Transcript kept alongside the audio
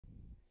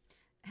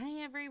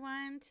Hi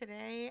everyone.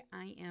 Today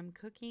I am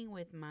cooking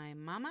with my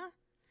mama,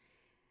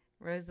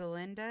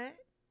 Rosalinda,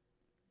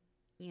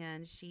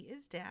 and she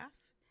is deaf.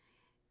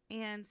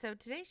 And so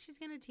today she's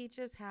going to teach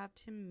us how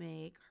to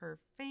make her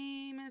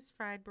famous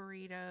fried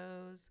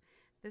burritos.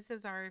 This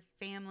is our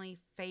family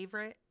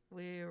favorite.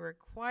 We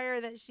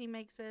require that she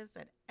makes this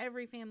at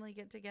every family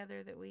get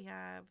together that we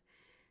have.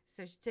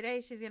 So today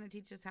she's going to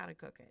teach us how to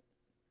cook it.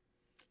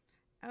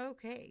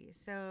 Okay,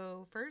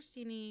 so first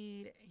you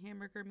need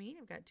hamburger meat.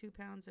 I've got 2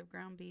 pounds of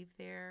ground beef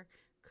there.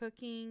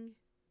 Cooking,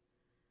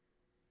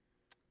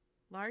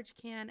 large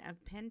can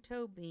of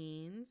pinto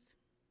beans.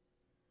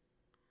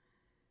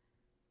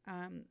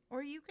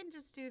 Or you can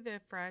just do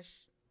the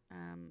fresh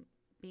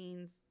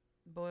beans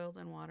boiled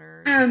in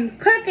water. I'm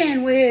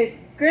cooking with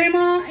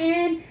Grandma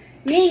and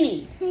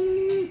Mimi.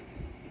 This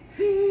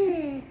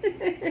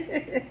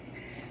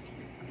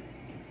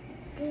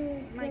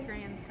is my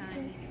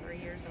grandson. He's 3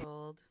 years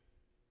old.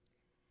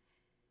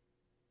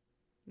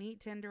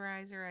 Meat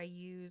tenderizer I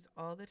use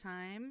all the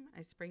time.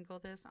 I sprinkle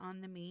this on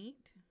the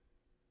meat.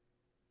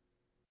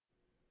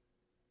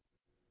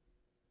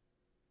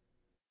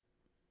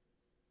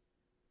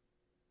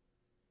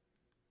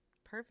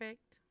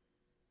 Perfect.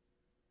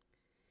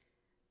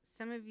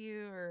 Some of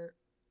you are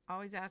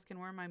always asking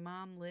where my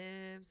mom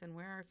lives and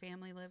where our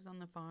family lives on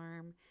the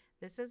farm.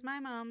 This is my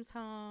mom's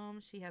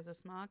home. She has a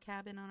small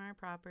cabin on our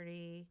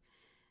property.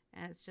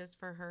 And it's just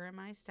for her and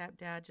my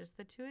stepdad, just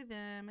the two of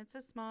them. It's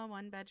a small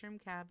 1-bedroom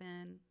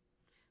cabin.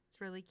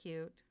 It's really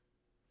cute.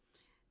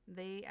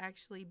 They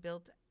actually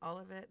built all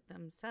of it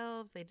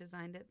themselves. They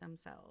designed it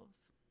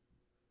themselves.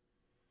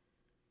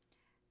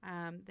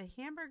 The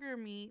hamburger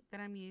meat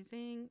that I'm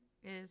using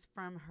is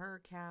from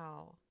her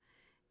cow.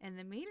 And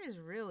the meat is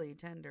really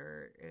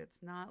tender.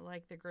 It's not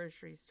like the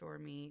grocery store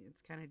meat.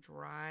 It's kind of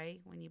dry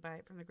when you buy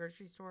it from the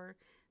grocery store.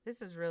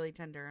 This is really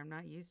tender. I'm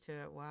not used to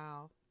it.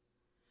 Wow.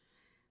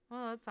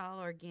 Well, it's all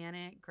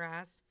organic,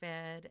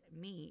 grass-fed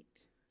meat.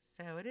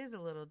 So it is a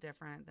little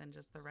different than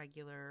just the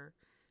regular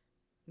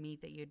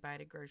meat that you'd buy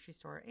at a grocery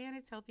store. And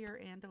it's healthier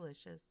and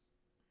delicious.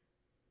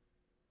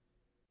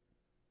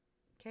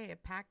 Okay, a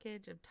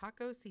package of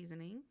taco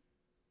seasoning.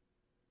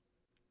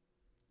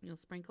 You'll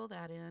sprinkle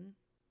that in.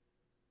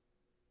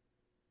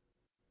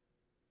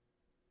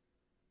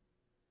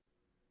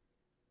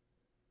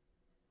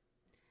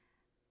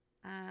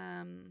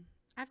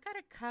 I've got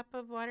a cup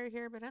of water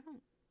here, but I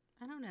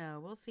don't know.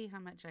 We'll see how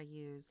much I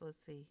use.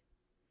 Let's see.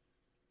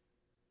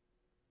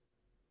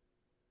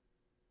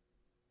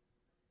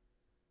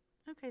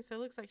 Okay, so it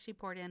looks like she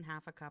poured in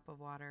half a cup of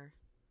water.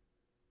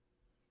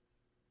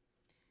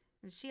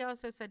 And she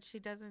also said she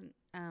doesn't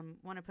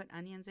want to put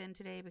onions in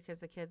today because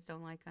the kids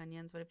don't like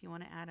onions. But if you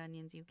want to add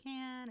onions, you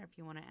can. Or if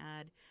you want to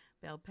add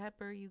bell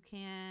pepper, you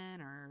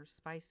can. Or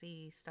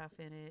spicy stuff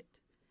in it.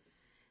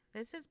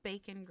 This is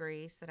bacon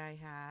grease that I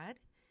had.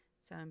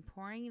 So I'm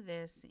pouring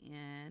this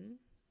in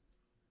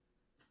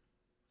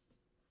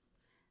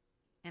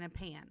a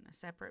pan, a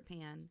separate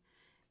pan.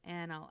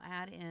 And I'll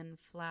add in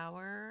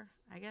flour,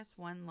 I guess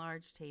 1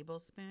 large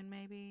tablespoon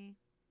maybe.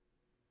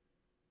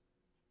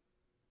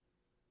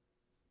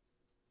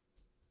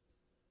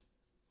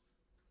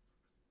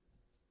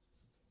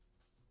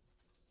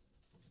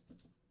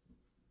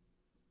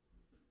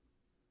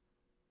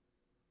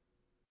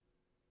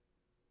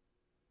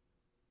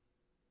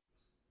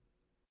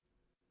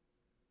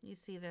 You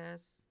see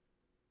this?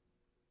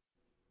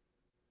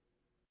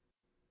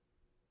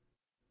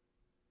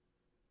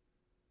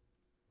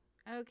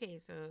 Okay,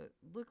 so it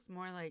looks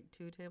more like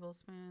 2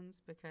 tablespoons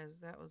because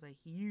that was a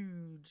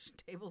huge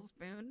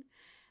tablespoon.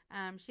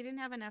 She didn't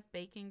have enough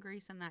bacon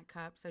grease in that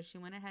cup, so she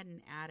went ahead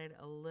and added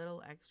a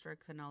little extra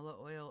canola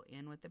oil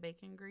in with the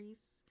bacon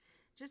grease.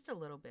 Just a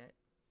little bit.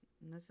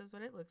 And this is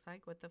what it looks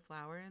like with the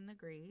flour and the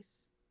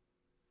grease.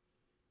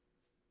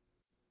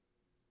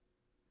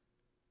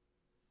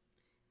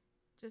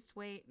 Just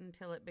wait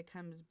until it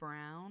becomes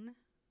brown,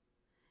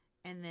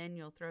 and then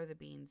you'll throw the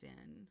beans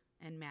in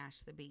and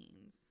mash the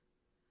beans.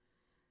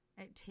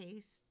 It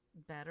tastes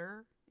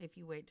better if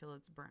you wait till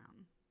it's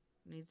brown.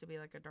 It needs to be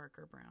like a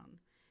darker brown.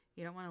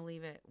 You don't want to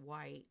leave it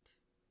white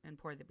and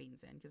pour the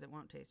beans in because it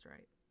won't taste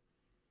right.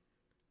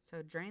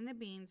 So drain the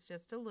beans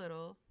just a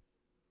little,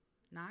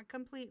 not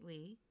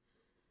completely,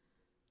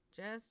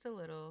 just a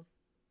little.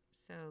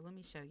 So let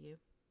me show you.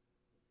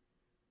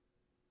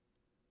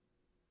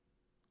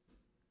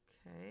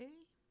 Okay.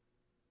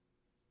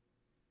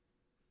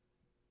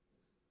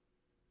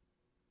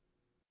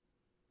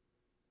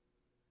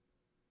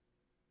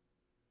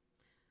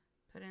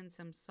 Put in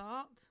some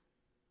salt.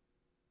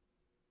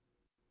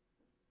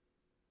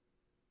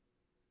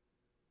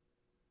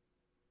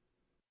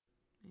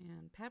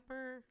 And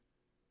pepper.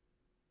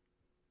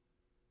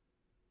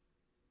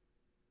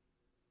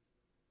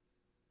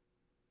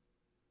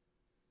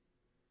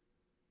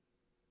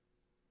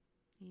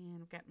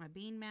 And I've got my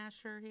bean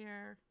masher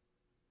here.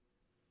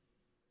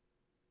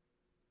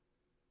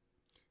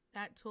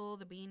 That tool,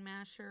 the bean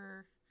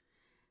masher,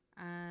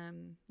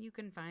 you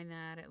can find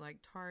that at like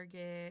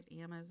Target,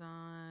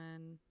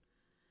 Amazon.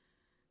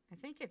 I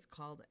think it's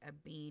called a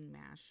bean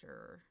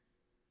masher.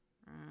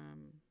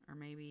 Or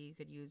maybe you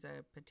could use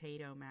a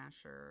potato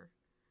masher.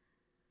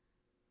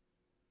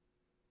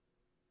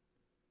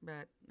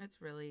 But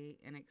it's really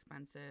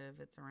inexpensive.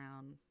 It's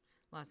around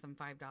less than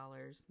 $5.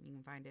 You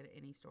can find it at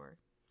any store.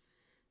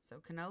 So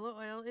canola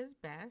oil is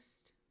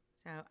best.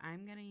 So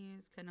I'm going to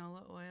use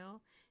canola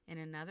oil in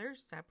another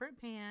separate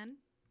pan.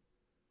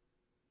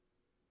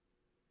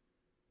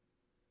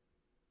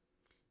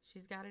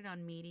 She's got it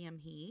on medium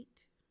heat.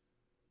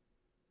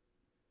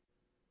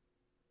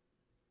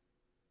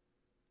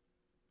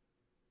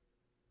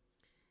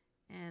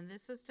 And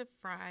this is to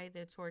fry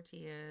the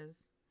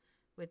tortillas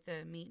with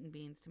the meat and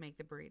beans to make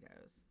the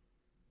burritos.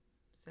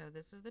 So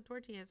this is the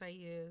tortillas I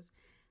use.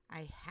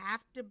 I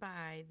have to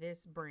buy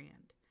this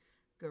brand,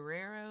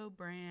 Guerrero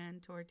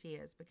brand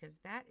tortillas, because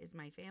that is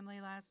my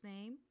family last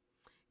name,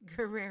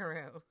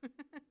 Guerrero.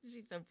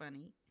 She's so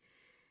funny.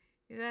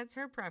 That's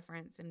her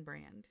preference and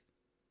brand.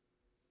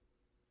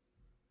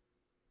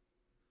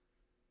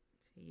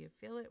 So you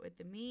fill it with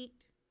the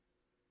meat,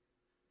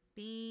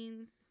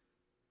 beans.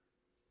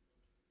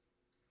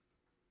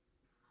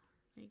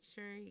 Make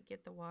sure you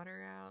get the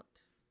water out.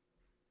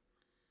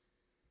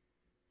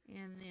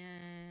 And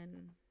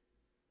then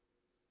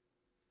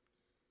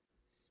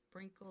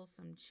sprinkle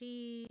some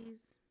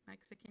cheese,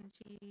 Mexican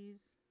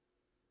cheese.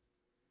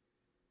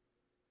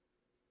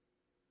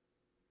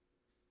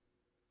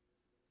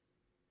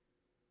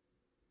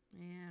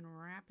 And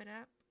wrap it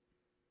up.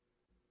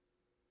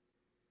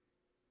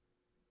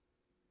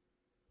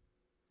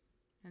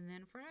 And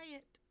then fry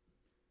it.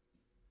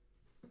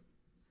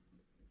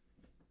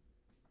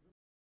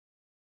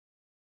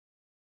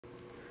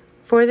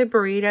 For the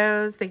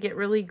burritos, they get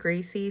really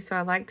greasy, so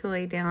I like to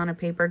lay down a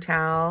paper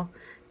towel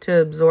to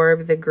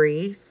absorb the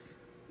grease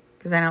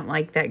because I don't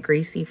like that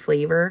greasy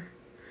flavor.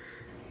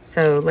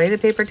 So lay the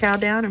paper towel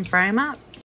down and fry them up.